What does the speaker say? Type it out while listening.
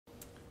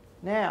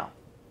Now,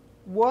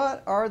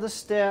 what are the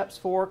steps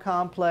for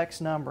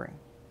complex numbering?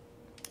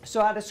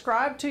 So I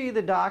described to you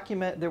the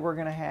document that we're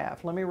going to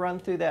have. Let me run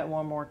through that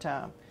one more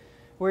time.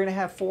 We're going to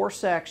have 4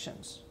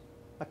 sections: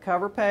 a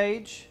cover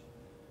page,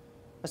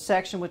 a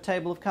section with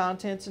table of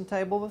contents and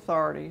table of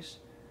authorities,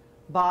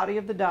 body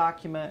of the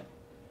document,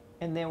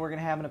 and then we're going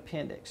to have an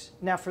appendix.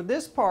 Now for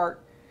this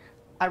part,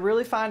 I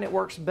really find it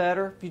works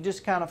better if you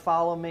just kind of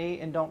follow me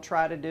and don't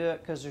try to do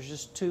it, because there's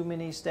just too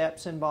many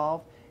steps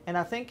involved. And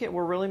I think it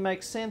will really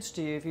make sense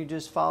to you if you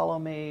just follow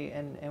me,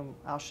 and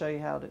I'll show you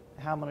how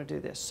I'm going to do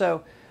this.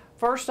 So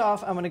first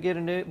off, I'm going to get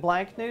a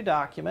blank new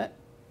document,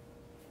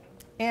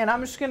 and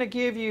I'm just going to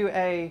give you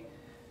a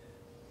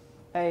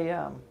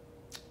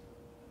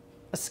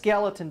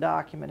skeleton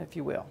document, if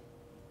you will.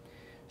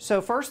 So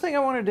first thing I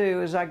want to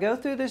do is I go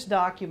through this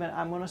document,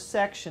 I'm going to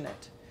section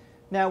it.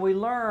 Now we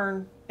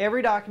learn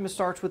every document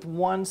starts with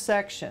one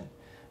section.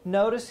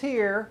 Notice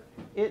here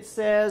it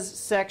says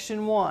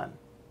section 1.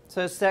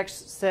 So it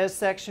says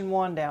section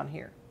 1 down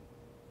here.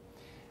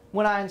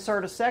 When I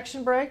insert a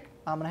section break,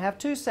 I'm going to have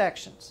 2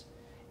 sections.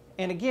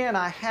 And again,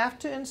 I have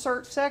to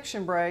insert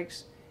section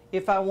breaks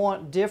if I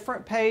want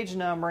different page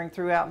numbering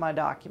throughout my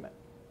document.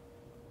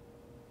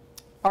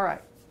 All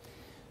right.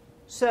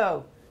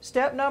 So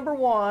step number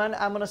 1,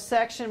 I'm going to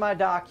section my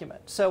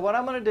document. So what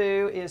I'm going to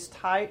do is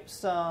type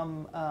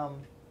some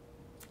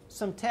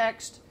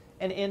text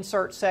and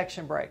insert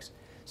section breaks.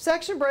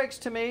 Section breaks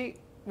to me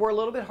were a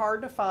little bit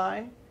hard to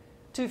find.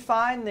 To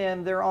find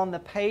them, they're on the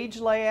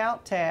Page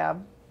Layout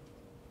tab.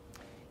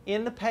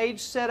 In the Page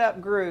Setup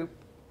group,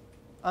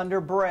 under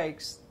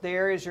Breaks,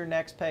 there is your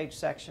next page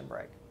section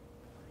break.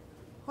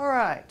 All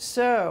right,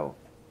 so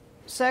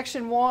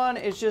section 1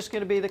 is just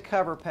going to be the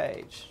cover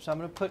page. So I'm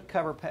going to put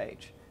cover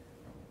page.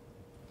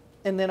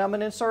 And then I'm going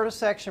to insert a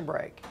section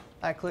break.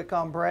 I click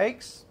on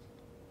Breaks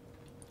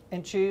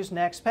and choose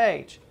Next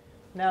Page.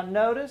 Now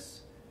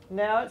notice,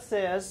 now it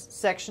says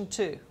section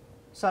 2.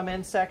 So I'm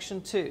in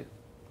section 2.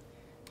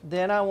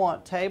 Then I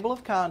want table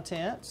of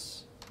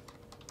contents.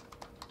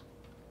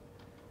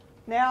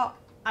 Now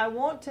I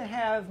want to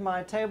have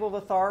my table of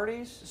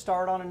authorities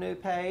start on a new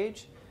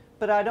page,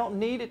 but I don't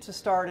need it to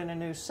start in a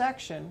new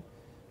section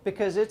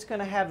because it's going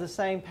to have the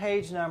same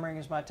page numbering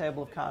as my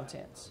table of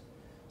contents.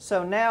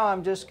 So now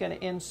I'm just going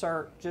to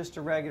insert just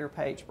a regular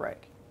page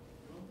break.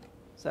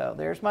 So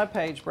there's my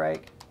page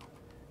break,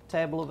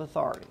 table of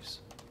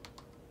authorities.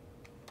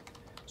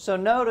 So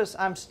notice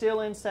I'm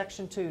still in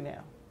section 2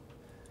 now.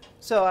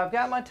 So I've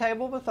got my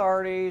table of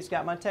authorities,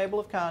 got my table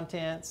of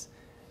contents.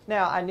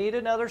 Now I need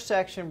another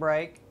section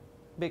break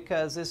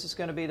because this is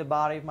going to be the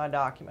body of my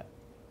document.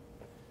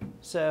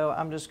 So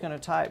I'm just going to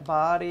type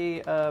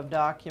body of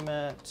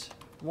document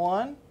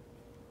 1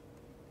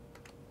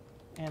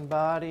 and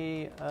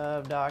body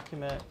of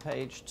document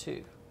page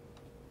 2.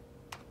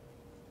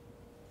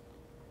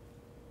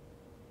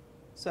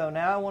 So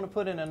now I want to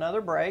put in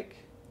another break,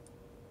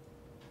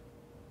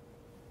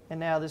 and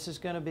now this is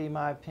going to be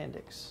my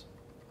appendix.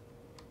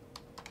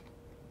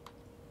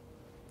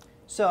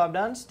 So I've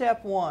done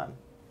step 1.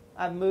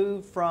 I've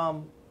moved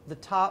from the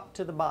top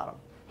to the bottom.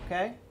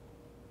 Okay?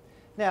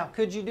 Now,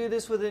 could you do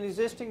this with an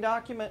existing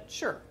document?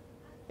 Sure.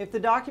 If the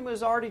document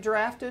is already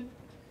drafted,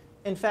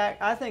 in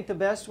fact, I think the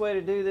best way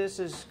to do this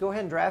is go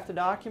ahead and draft the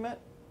document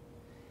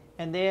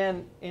and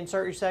then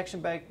insert your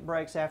section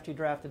breaks after you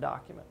draft the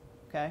document.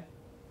 Okay?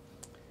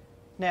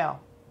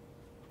 Now,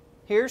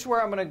 here's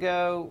where I'm going to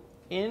go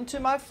into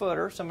my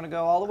footer. So I'm going to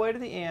go all the way to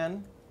the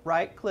end,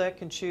 right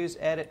click and choose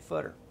Edit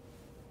Footer.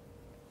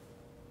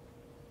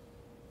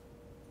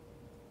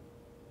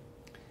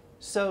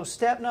 So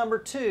step number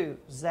 2,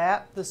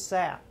 zap the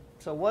sap.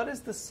 So what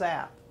is the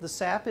sap? The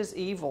sap is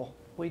evil.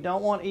 We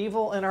don't want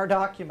evil in our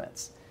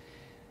documents.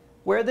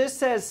 Where this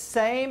says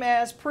same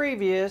as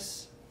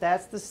previous,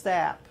 that's the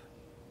sap.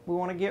 We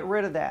want to get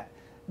rid of that.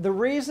 The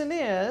reason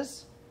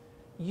is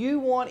you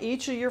want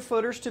each of your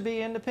footers to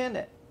be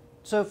independent.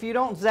 So if you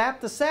don't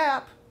zap the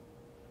sap,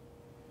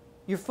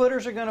 your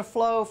footers are going to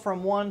flow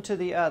from one to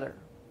the other.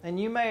 And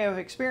you may have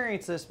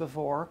experienced this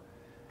before.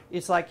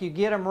 It's like you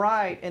get them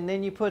right and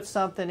then you put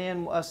something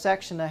in a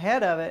section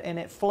ahead of it and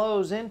it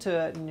flows into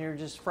it and you're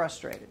just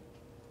frustrated,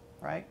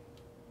 right?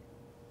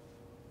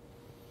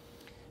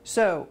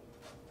 So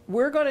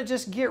we're going to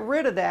just get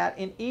rid of that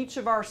in each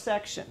of our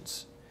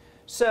sections.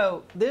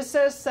 So this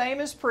says same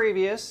as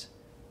previous.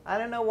 I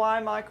don't know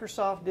why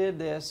Microsoft did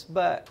this,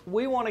 but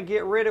we want to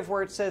get rid of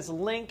where it says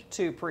link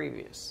to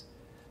previous.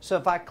 So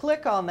if I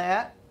click on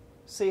that,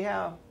 see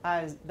how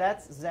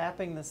that's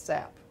zapping the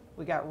sap.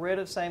 We got rid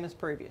of same as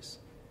previous.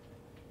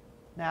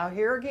 Now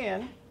here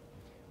again,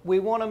 we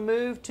want to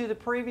move to the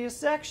previous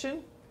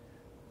section.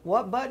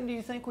 What button do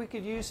you think we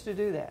could use to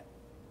do that?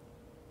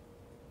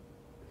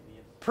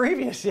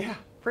 Previous, yeah,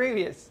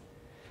 previous.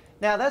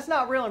 Now that's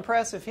not real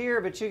impressive here,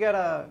 but you got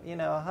a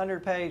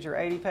 100-page or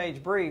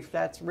 80-page brief.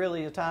 That's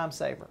really a time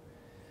saver.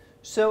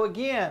 So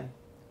again,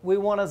 we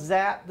want to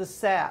zap the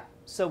sap.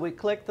 So we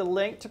click the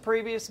link to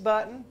previous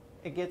button.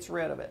 It gets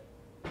rid of it.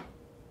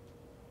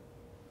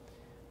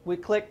 We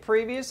click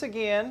previous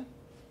again.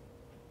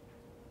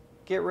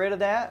 get rid of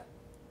that.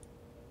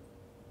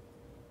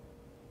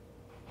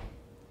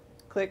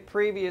 Click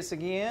Previous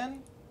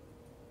again.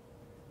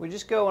 We're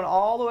just going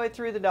all the way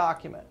through the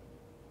document.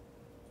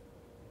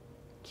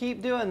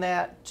 Keep doing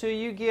that till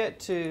you get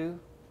to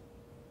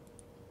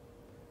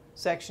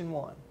section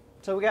 1.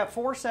 So we got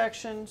 4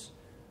 sections,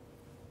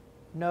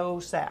 no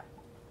SAP.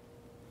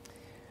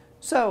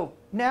 So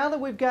now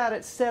that we've got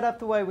it set up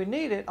the way we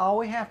need it, all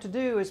we have to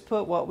do is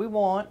put what we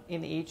want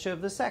in each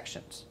of the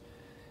sections.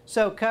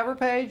 So cover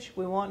page,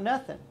 we want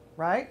nothing,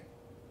 right?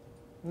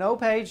 No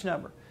page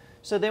number.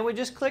 So then we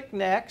just click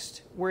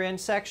Next. We're in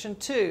section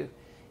 2.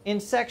 In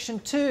section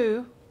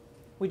 2,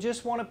 we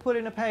just want to put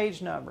in a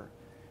page number.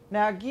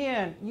 Now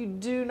again, you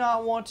do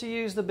not want to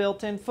use the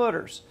built-in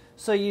footers,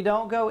 so you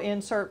don't go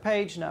Insert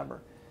Page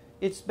Number.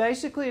 It's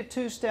basically a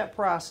 2-step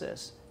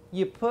process.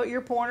 You put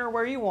your pointer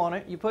where you want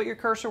it, you put your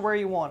cursor where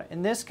you want it.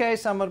 In this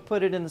case, I'm going to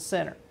put it in the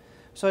center.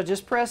 So I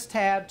just press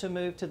Tab to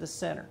move to the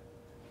center.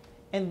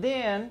 And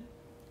then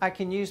I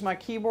can use my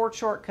keyboard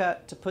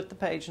shortcut to put the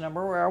page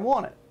number where I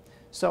want it.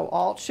 So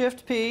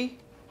Alt-Shift-P,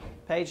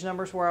 page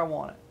number's where I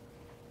want it.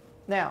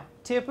 Now,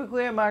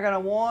 typically, am I going to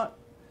want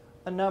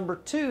a number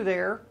 2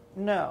 there?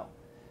 No.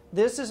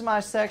 This is my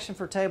section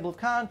for table of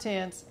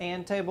contents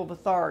and table of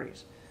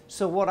authorities.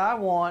 So what I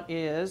want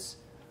is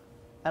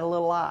a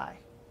little I,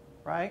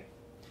 right?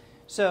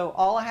 So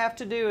all I have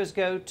to do is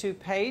go to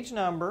Page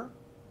Number,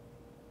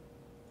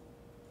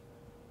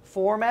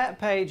 Format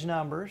Page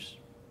Numbers,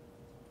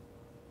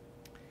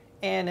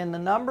 and in the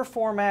number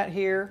format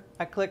here,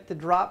 I click the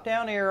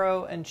drop-down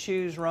arrow and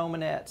choose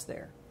Romanettes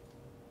there.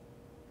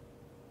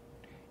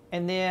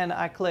 And then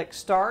I click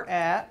Start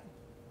At,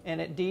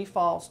 and it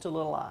defaults to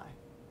little I.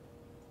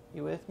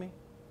 You with me?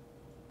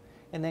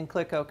 And then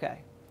click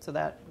OK. So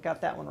that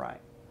got that one right.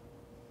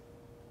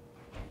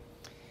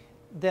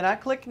 Then I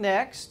click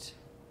Next.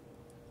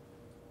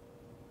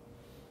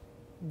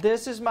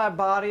 This is my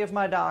body of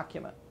my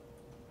document.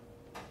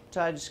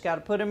 So I just got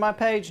to put in my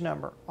page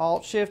number.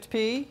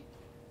 Alt-Shift-P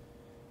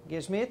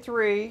gives me a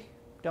 3.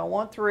 Don't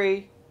want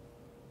 3.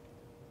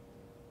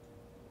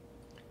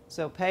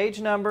 So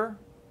page number,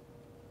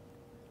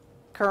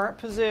 current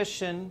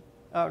position.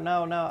 Oh,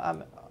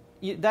 no.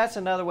 That's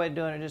another way of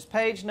doing it. Just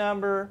page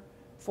number,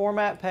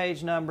 format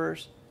page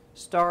numbers,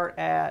 start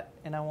at,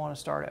 and I want to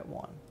start at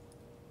 1.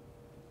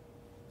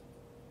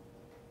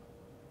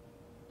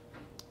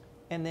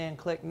 And then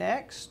click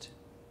Next.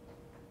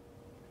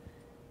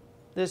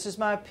 This is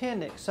my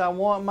appendix. So I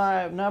want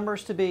my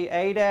numbers to be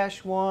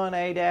A-1,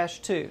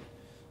 A-2.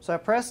 So I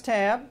press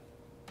Tab,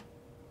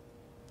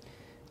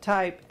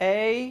 type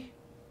A-,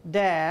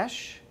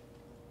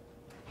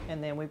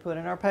 and then we put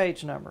in our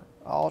page number.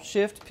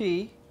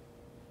 Alt-Shift-P.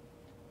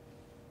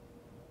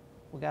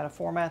 We got to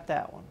format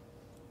that one.